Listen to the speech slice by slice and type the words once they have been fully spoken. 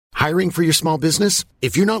Hiring for your small business?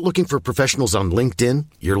 If you're not looking for professionals on LinkedIn,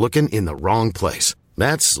 you're looking in the wrong place.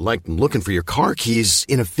 That's like looking for your car keys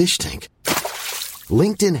in a fish tank.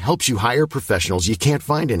 LinkedIn helps you hire professionals you can't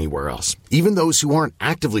find anywhere else, even those who aren't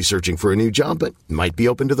actively searching for a new job but might be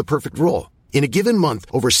open to the perfect role. In a given month,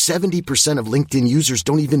 over 70% of LinkedIn users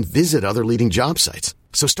don't even visit other leading job sites.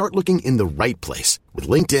 So start looking in the right place. With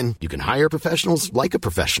LinkedIn, you can hire professionals like a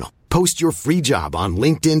professional. Post your free job on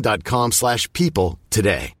linkedin.com/people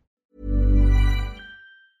today.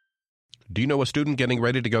 Do you know a student getting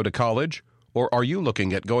ready to go to college? Or are you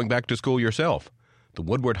looking at going back to school yourself? The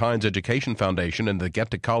Woodward Hines Education Foundation and the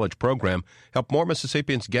Get to College program help more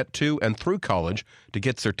Mississippians get to and through college to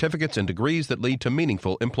get certificates and degrees that lead to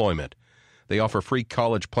meaningful employment. They offer free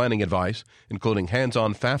college planning advice, including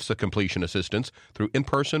hands-on FAFSA completion assistance through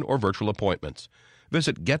in-person or virtual appointments.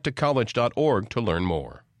 Visit gettocollege.org to learn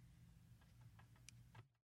more.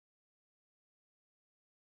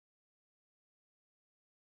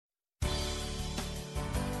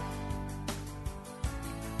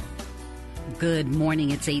 Good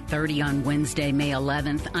morning. It's 8:30 on Wednesday, May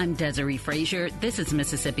 11th. I'm Desiree Frazier. This is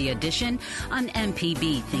Mississippi Edition on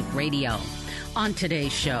MPB Think Radio. On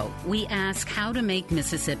today's show, we ask how to make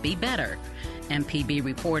Mississippi better. MPB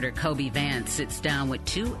reporter Kobe Vance sits down with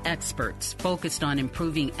two experts focused on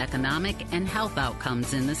improving economic and health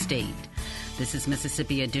outcomes in the state. This is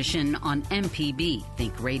Mississippi Edition on MPB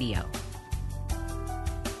Think Radio.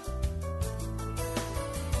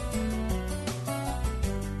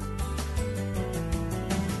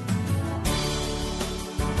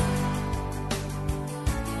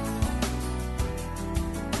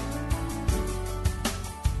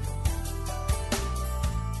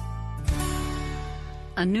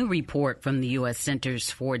 A new report from the U.S.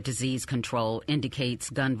 Centers for Disease Control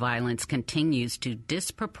indicates gun violence continues to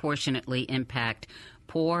disproportionately impact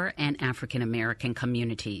poor and African American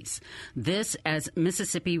communities. This as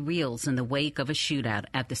Mississippi reels in the wake of a shootout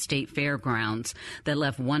at the state fairgrounds that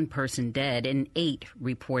left one person dead and 8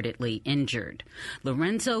 reportedly injured.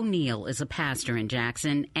 Lorenzo Neal is a pastor in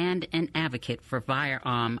Jackson and an advocate for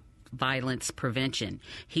firearm violence prevention.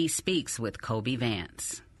 He speaks with Kobe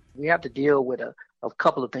Vance. We have to deal with a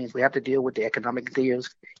couple of things. We have to deal with the economic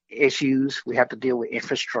issues. We have to deal with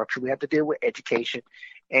infrastructure. We have to deal with education.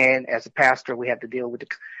 And as a pastor, we have to deal with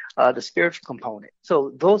the spiritual component.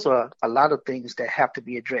 So those are a lot of things that have to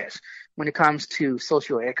be addressed. When it comes to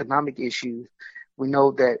socioeconomic issues, we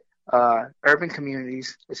know that urban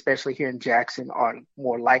communities, especially here in Jackson, are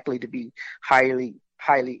more likely to be highly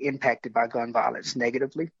impacted by gun violence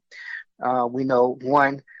negatively. We know,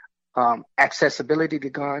 accessibility to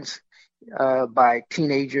guns by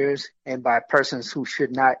teenagers and by persons who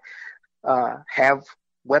should not have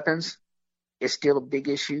weapons is still a big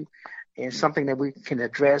issue and something that we can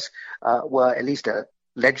address. At least the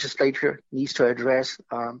legislature needs to address.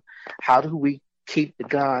 How do we keep the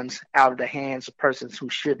guns out of the hands of persons who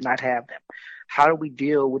should not have them? How do we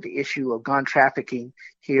deal with the issue of gun trafficking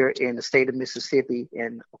here in the state of Mississippi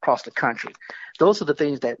and across the country? Those are the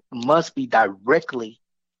things that must be directly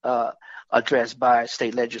addressed by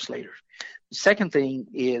state legislators. The second thing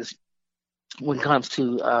is, when it comes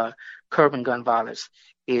to curbing gun violence,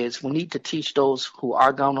 is we need to teach those who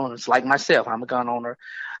are gun owners, like myself, I'm a gun owner,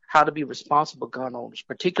 how to be responsible gun owners,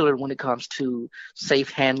 particularly when it comes to safe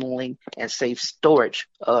handling and safe storage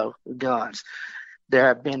of guns. There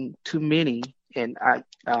have been too many, and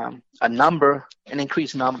an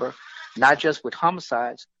increased number, not just with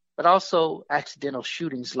homicides, but also accidental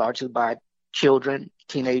shootings, largely by children,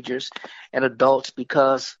 teenagers, and adults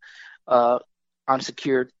because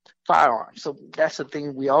unsecured firearms. So that's the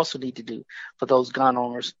thing we also need to do for those gun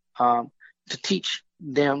owners, to teach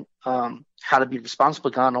them how to be responsible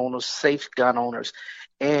gun owners, safe gun owners,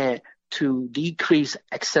 and to decrease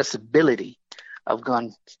accessibility of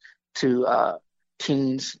guns to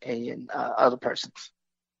teens and other persons.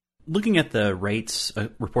 Looking at the rates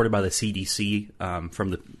reported by the CDC from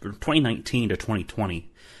the 2019 to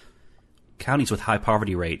 2020, counties with high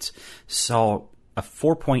poverty rates saw a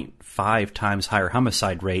 4.5 times higher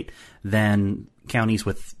homicide rate than counties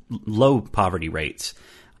with low poverty rates.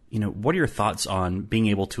 What are your thoughts on being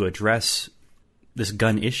able to address this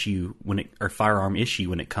gun issue or firearm issue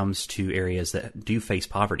when it comes to areas that do face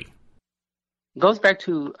poverty? It goes back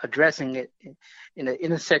to addressing it in an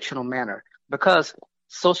intersectional manner, because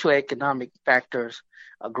socioeconomic factors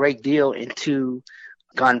a great deal into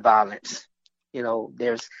gun violence.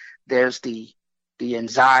 There's the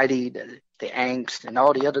anxiety, the angst, and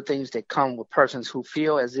all the other things that come with persons who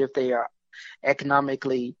feel as if they are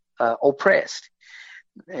economically oppressed.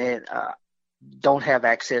 And don't have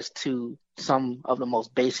access to some of the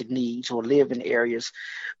most basic needs or live in areas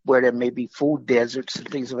where there may be food deserts and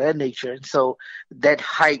things of that nature. And so that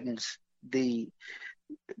heightens the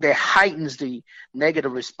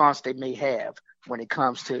negative response they may have when it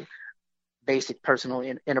comes to basic personal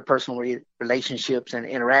and interpersonal relationships and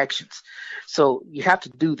interactions. So you have to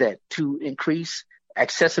do that to increase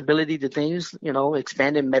accessibility to things,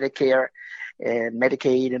 expanding Medicare and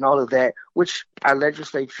Medicaid and all of that, which our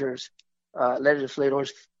legislators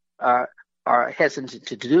are hesitant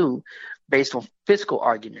to do based on fiscal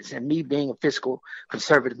arguments. And me being a fiscal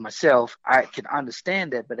conservative myself, I can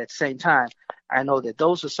understand that. But at the same time, I know that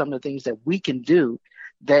those are some of the things that we can do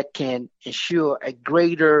that can ensure a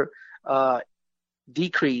greater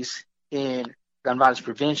decrease in gun violence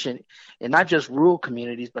prevention in not just rural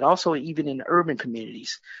communities, but also even in urban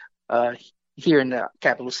communities here in the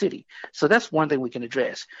capital city. So that's one thing we can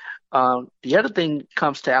address. The other thing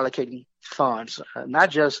comes to allocating funds, not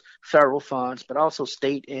just federal funds, but also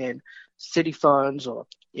state and city funds or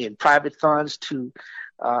in private funds to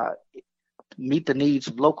meet the needs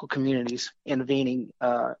of local communities, intervening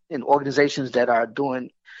in organizations that are doing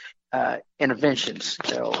interventions.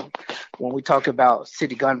 When we talk about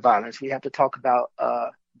city gun violence, we have to talk about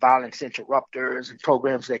violence interrupters and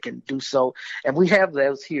programs that can do so. And we have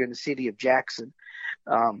those here in the city of Jackson,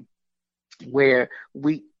 where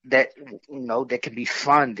that can be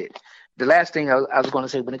funded. The last thing I was going to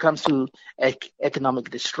say, when it comes to economic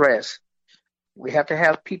distress, we have to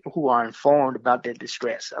have people who are informed about their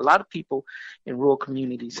distress. A lot of people in rural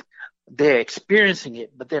communities, they're experiencing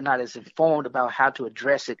it, but they're not as informed about how to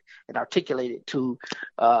address it and articulate it to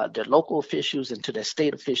their local officials and to their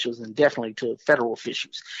state officials and definitely to federal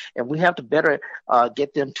officials. And we have to better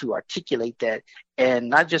get them to articulate that, and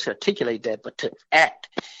not just articulate that, but to act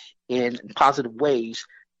in positive ways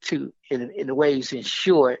in ways to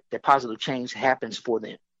ensure that positive change happens for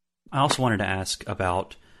them. I also wanted to ask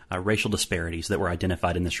about racial disparities that were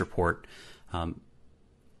identified in this report.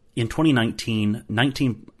 In 2019,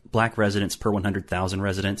 19 black residents per 100,000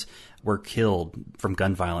 residents were killed from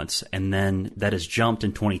gun violence, and then that has jumped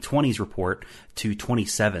in 2020's report to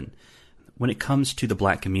 27. When it comes to the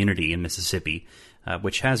black community in Mississippi,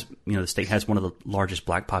 which has, the state has one of the largest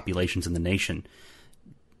black populations in the nation,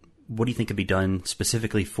 what do you think could be done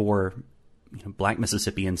specifically for black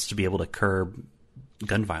Mississippians to be able to curb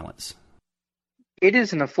gun violence? It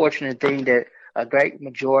is an unfortunate thing that a great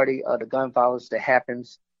majority of the gun violence that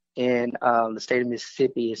happens in the state of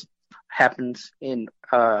Mississippi happens in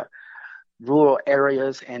rural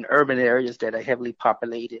areas and urban areas that are heavily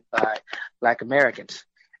populated by Black Americans.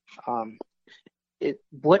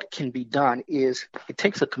 What can be done is it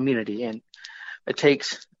takes a community, and it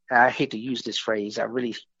takes, I hate to use this phrase, I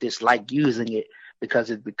really dislike using it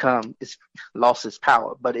because it's lost its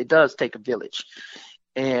power, but it does take a village.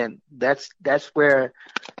 And that's where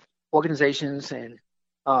organizations and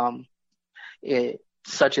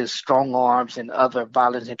such as Strong Arms and other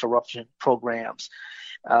violence interruption programs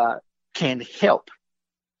can help.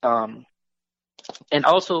 And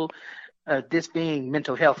also, this being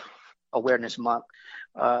Mental Health Awareness Month,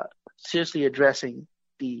 seriously addressing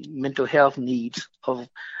the mental health needs of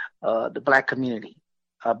the Black community.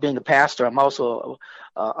 Being a pastor, I'm also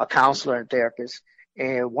a counselor and therapist.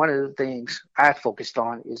 And one of the things I focused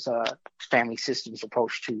on is family systems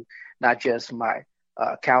approach to not just my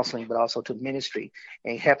counseling, but also to ministry,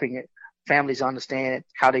 and helping families understand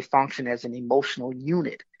how they function as an emotional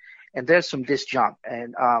unit. And there's some disjunct.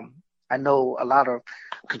 And I know a lot of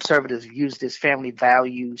conservatives use this family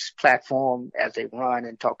values platform as they run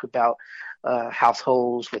and talk about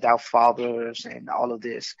households without fathers and all of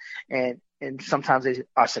this. And sometimes they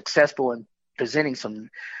are successful in presenting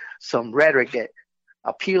some rhetoric that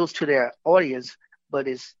appeals to their audience, but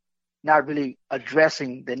is not really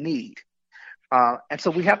addressing the need. And so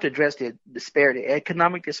we have to address the disparity,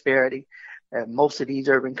 economic disparity that most of these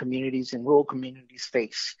urban communities and rural communities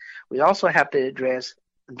face. We also have to address,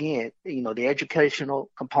 again, the educational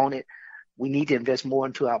component. We need to invest more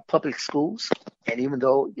into our public schools. And even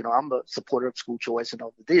though, I'm a supporter of school choice and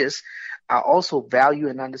all of this, I also value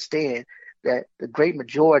and understand that the great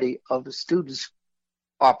majority of the students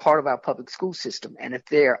are part of our public school system. And if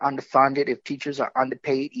they're underfunded, if teachers are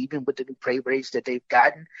underpaid, even with the new pay raise that they've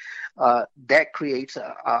gotten, that creates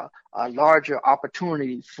a larger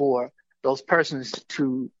opportunity for those persons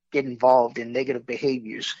to get involved in negative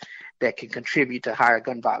behaviors that can contribute to higher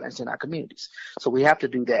gun violence in our communities. So we have to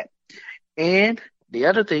do that. And the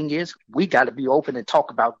other thing is we got to be open and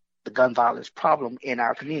talk about the gun violence problem in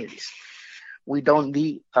our communities. We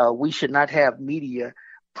should not have media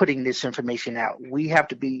putting this information out. We have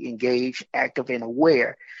to be engaged, active, and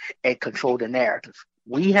aware and control the narrative.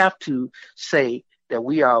 We have to say that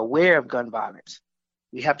we are aware of gun violence.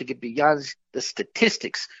 We have to get beyond the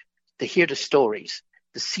statistics, to hear the stories,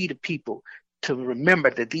 to see the people, to remember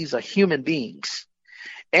that these are human beings.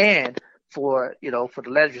 And for the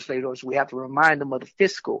legislators, we have to remind them of the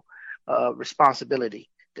fiscal responsibility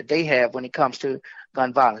that they have when it comes to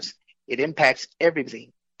gun violence. It impacts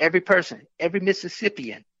everything, every person, every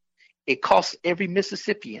Mississippian. It costs every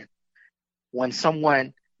Mississippian when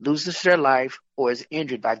someone loses their life or is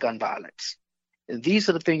injured by gun violence. And these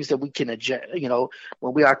are the things that we can adjust,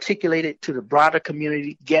 when we articulate it to the broader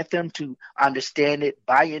community, get them to understand it,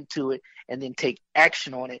 buy into it, and then take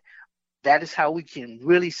action on it. That is how we can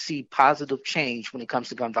really see positive change when it comes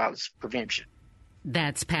to gun violence prevention.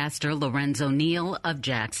 That's Pastor Lorenzo Neal of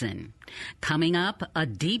Jackson. Coming up, a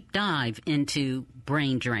deep dive into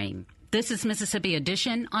brain drain. This is Mississippi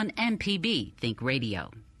Edition on MPB Think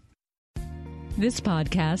Radio. This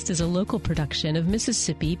podcast is a local production of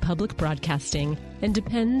Mississippi Public Broadcasting and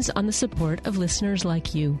depends on the support of listeners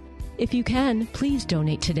like you. If you can, please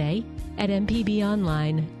donate today at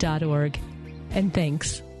mpbonline.org. And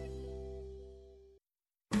thanks.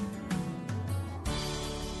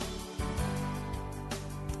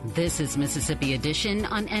 This is Mississippi Edition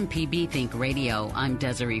on MPB Think Radio. I'm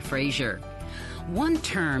Desiree Frazier. One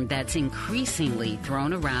term that's increasingly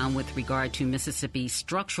thrown around with regard to Mississippi's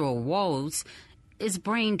structural woes is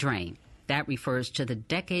brain drain. That refers to the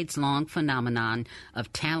decades-long phenomenon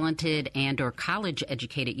of talented and or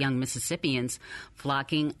college-educated young Mississippians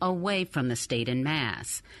flocking away from the state en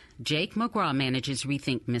masse. Jake McGraw manages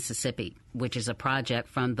Rethink Mississippi, which is a project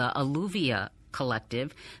from the Alluvia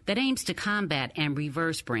Collective that aims to combat and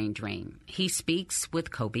reverse brain drain. He speaks with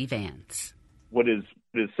Kobe Vance. What is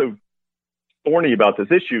so thorny about this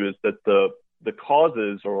issue is that the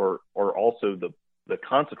causes are also the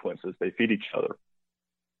consequences. They feed each other.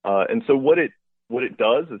 And so what it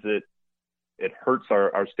does is it hurts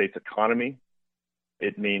our state's economy.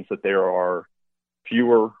 It means that there are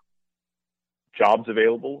fewer jobs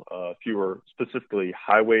available, fewer specifically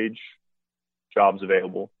high wage jobs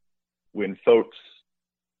available. When folks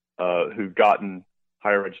who've gotten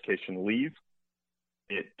higher education leave,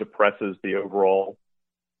 it depresses the overall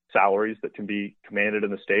salaries that can be commanded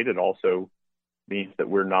in the state. It also means that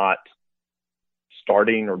we're not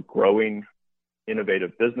starting or growing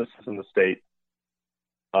innovative businesses in the state.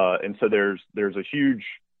 And so there's a huge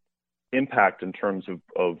impact in terms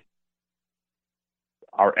of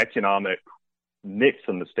our economic mix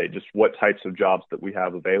in the state, just what types of jobs that we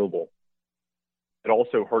have available. It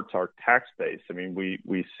also hurts our tax base. I mean,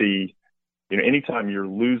 we see, anytime you're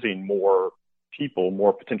losing more people,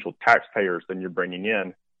 more potential taxpayers than you're bringing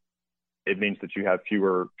in, it means that you have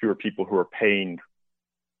fewer people who are paying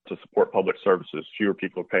to support public services, fewer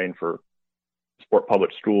people are paying for support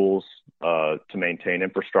public schools, to maintain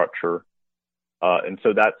infrastructure. And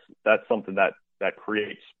so that's something that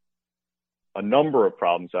creates a number of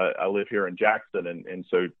problems. I live here in Jackson, and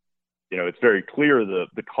so it's very clear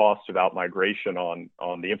the cost of outmigration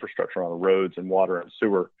on the infrastructure, on the roads and water and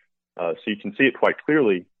sewer. So you can see it quite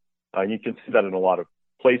clearly. You can see that in a lot of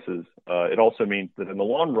places. It also means that in the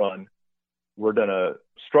long run, we're going to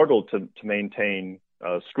struggle to maintain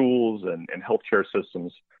schools and healthcare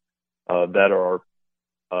systems that are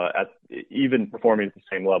even performing at the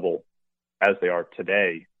same level as they are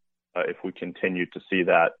today, if we continue to see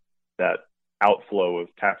that outflow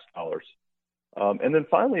of tax dollars. And then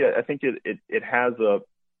finally, I think it has a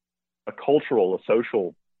cultural, a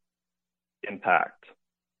social impact.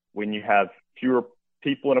 When you have fewer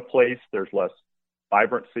people in a place, there's less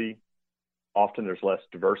vibrancy. Often there's less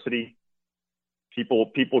diversity.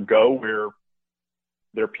 People go where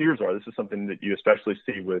their peers are. This is something that you especially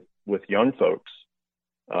see with young folks.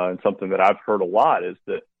 And something that I've heard a lot is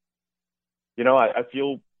that, I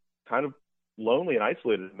feel kind of lonely and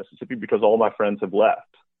isolated in Mississippi because all my friends have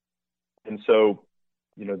left. And so,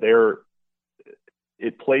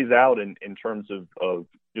 it plays out in terms of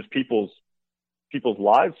just people's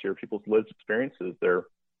lives here, people's lived experiences, their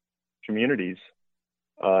communities.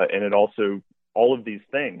 And it also, all of these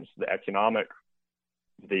things, the economic,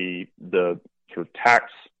 the sort of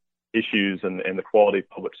tax issues and the quality of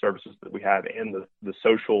public services that we have, and the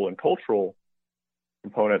social and cultural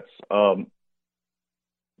components,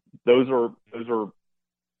 those are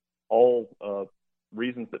all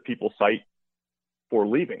reasons that people cite for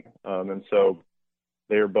leaving. And so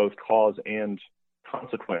they are both cause and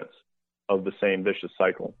consequence of the same vicious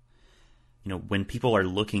cycle. When people are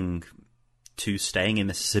looking to staying in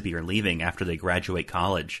Mississippi or leaving after they graduate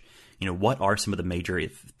college, what are some of the major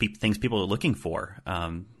things people are looking for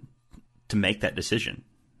to make that decision?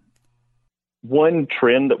 One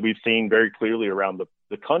trend that we've seen very clearly around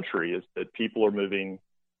the country is that people are moving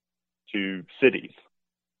to cities,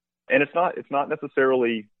 and it's not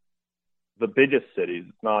necessarily the biggest cities.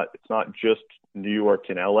 It's not just New York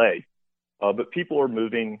and LA, but people are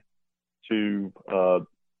moving to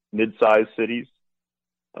mid-sized cities,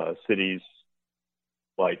 cities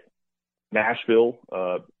like Nashville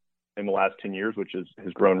in the last 10 years, which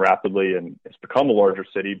has grown rapidly and it's become a larger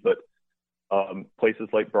city, but places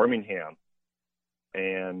like Birmingham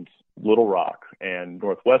and Little Rock and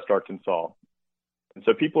Northwest Arkansas. And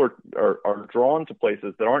so people are drawn to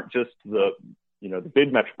places that aren't just the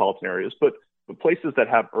big metropolitan areas, but places that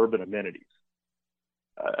have urban amenities.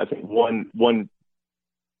 I think one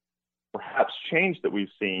perhaps change that we've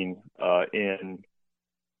seen in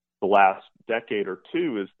the last decade or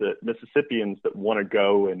two is that Mississippians that want to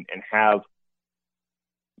go and have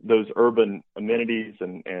those urban amenities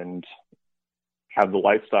and have the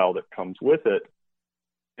lifestyle that comes with it,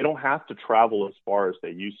 they don't have to travel as far as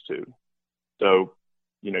they used to. So,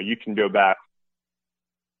 you can go back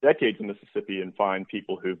decades in Mississippi and find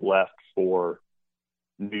people who've left for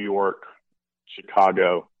New York,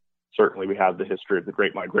 Chicago. Certainly we have the history of the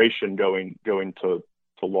Great Migration going to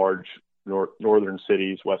large northern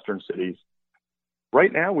cities, western cities.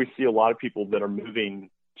 Right now we see a lot of people that are moving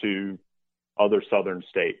to other southern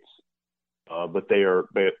states, but they are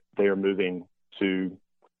moving to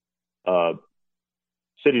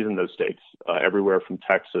cities in those states, everywhere from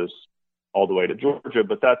Texas all the way to Georgia.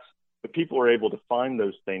 But people are able to find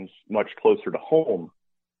those things much closer to home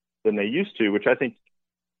than they used to, which I think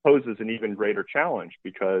poses an even greater challenge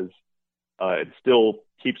because it still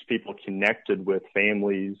keeps people connected with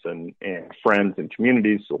families and friends and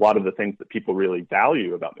communities. A lot of the things that people really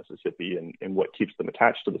value about Mississippi and what keeps them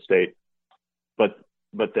attached to the state, but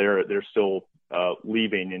they're still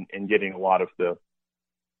leaving and getting a lot of the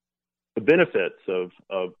benefits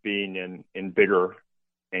of being in bigger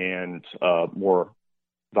and more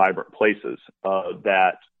vibrant places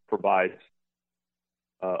that provide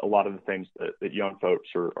a lot of the things that young folks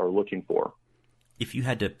are looking for. If you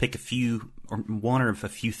had to pick one or a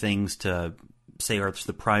few things to say are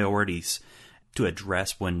the priorities to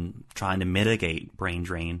address when trying to mitigate brain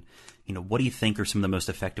drain, what do you think are some of the most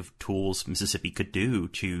effective tools Mississippi could do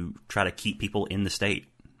to try to keep people in the state?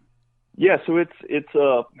 Yeah, so it's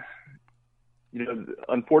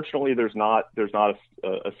unfortunately there's not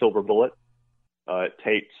a silver bullet. It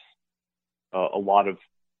takes a lot of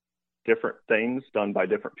different things done by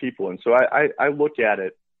different people, and so I look at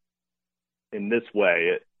it in this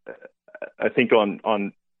way. I think on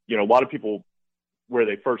a lot of people where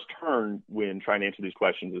they first turn when trying to answer these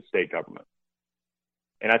questions is state government.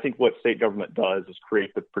 And I think what state government does is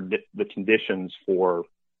create the conditions for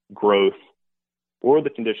growth or the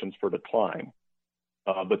conditions for decline,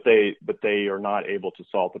 but they are not able to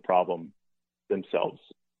solve the problem themselves.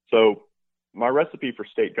 So my recipe for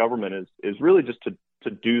state government is really just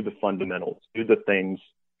to do the fundamentals, do the things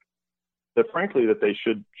that frankly that they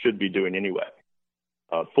should be doing anyway.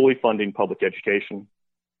 Fully funding public education,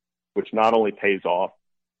 which not only pays off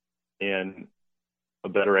in a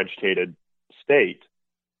better educated state,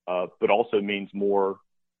 but also means more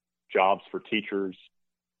jobs for teachers,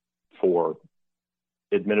 for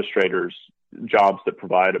administrators, jobs that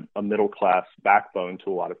provide a middle-class backbone to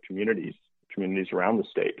a lot of communities around the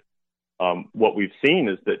state. What we've seen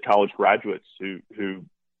is that college graduates who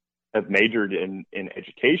have majored in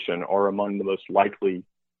education are among the most likely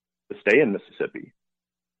to stay in Mississippi.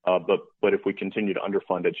 But if we continue to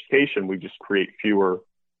underfund education, we just create fewer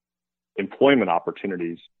employment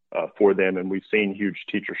opportunities for them. And we've seen huge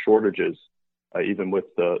teacher shortages, even with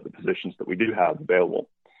the positions that we do have available.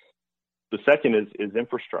 The second is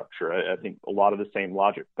infrastructure. I think a lot of the same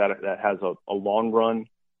logic that has a long run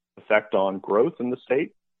effect on growth in the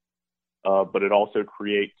state, but it also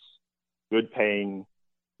creates good paying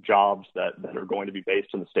jobs that are going to be based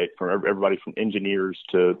in the state, from everybody from engineers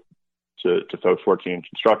to folks working in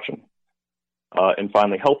construction. And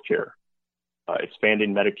finally, healthcare,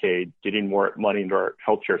 expanding Medicaid, getting more money into our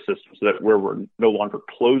healthcare system so that we're no longer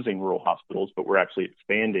closing rural hospitals, but we're actually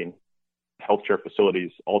expanding healthcare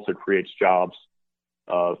facilities, also creates jobs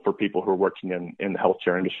for people who are working in the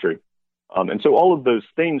healthcare industry. And so all of those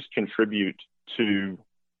things contribute to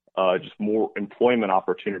just more employment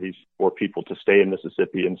opportunities for people to stay in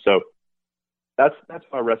Mississippi. And so that's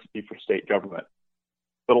my recipe for state government.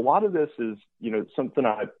 But a lot of this is, something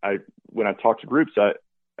I when I talk to groups, I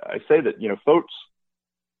say that, folks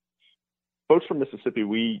from Mississippi,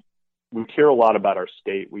 we care a lot about our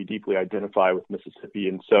state. We deeply identify with Mississippi.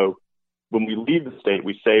 And so when we leave the state,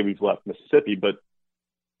 we say we've left Mississippi, but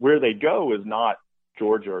where they go is not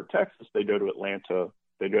Georgia or Texas. They go to Atlanta,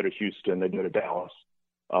 they go to Houston, they go to Dallas.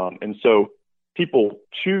 And so people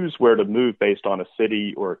choose where to move based on a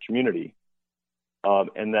city or a community.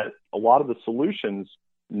 And that a lot of the solutions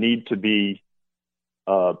need to be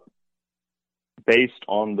based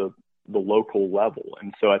on the local level.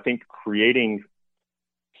 And so I think creating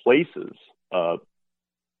places,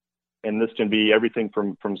 and this can be everything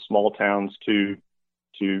from small towns to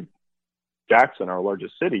Jackson, our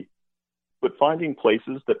largest city, but finding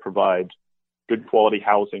places that provide good quality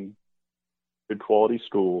housing, good quality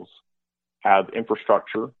schools, have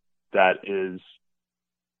infrastructure that is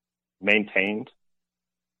maintained,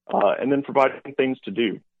 and then providing things to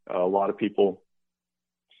do. A lot of people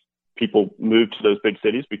move to those big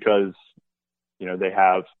cities because, you know, they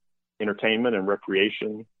have entertainment and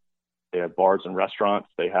recreation, they have bars and restaurants,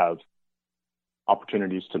 they have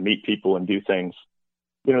opportunities to meet people and do things.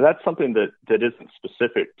 You know, that's something that isn't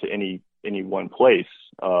specific to any one place,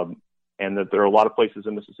 and that there are a lot of places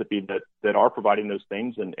in Mississippi that are providing those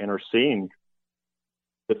things and are seeing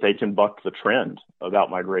that they can buck the trend of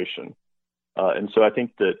outmigration. And so I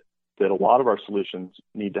think that a lot of our solutions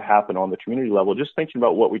need to happen on the community level, just thinking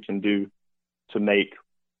about what we can do to make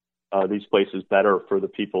these places better for the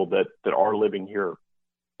people that are living here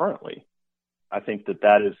currently. I think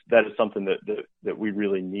that is something that we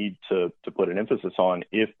really need to put an emphasis on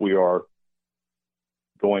if we are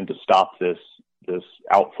going to stop this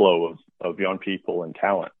outflow of young people and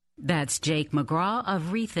talent. That's Jake McGraw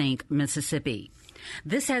of Rethink Mississippi.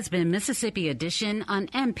 This has been Mississippi Edition on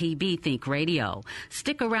MPB Think Radio.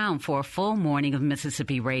 Stick around for a full morning of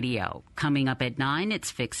Mississippi radio. Coming up at 9,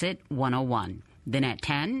 it's Fix It 101. Then at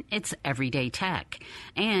 10, it's Everyday Tech.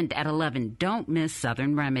 And at 11, don't miss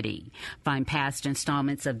Southern Remedy. Find past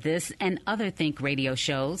installments of this and other Think Radio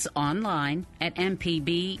shows online at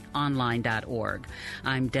mpbonline.org.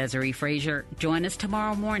 I'm Desiree Frazier. Join us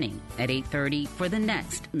tomorrow morning at 8:30 for the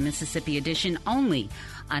next Mississippi Edition only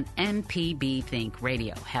on MPB Think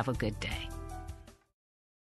Radio. Have a good day.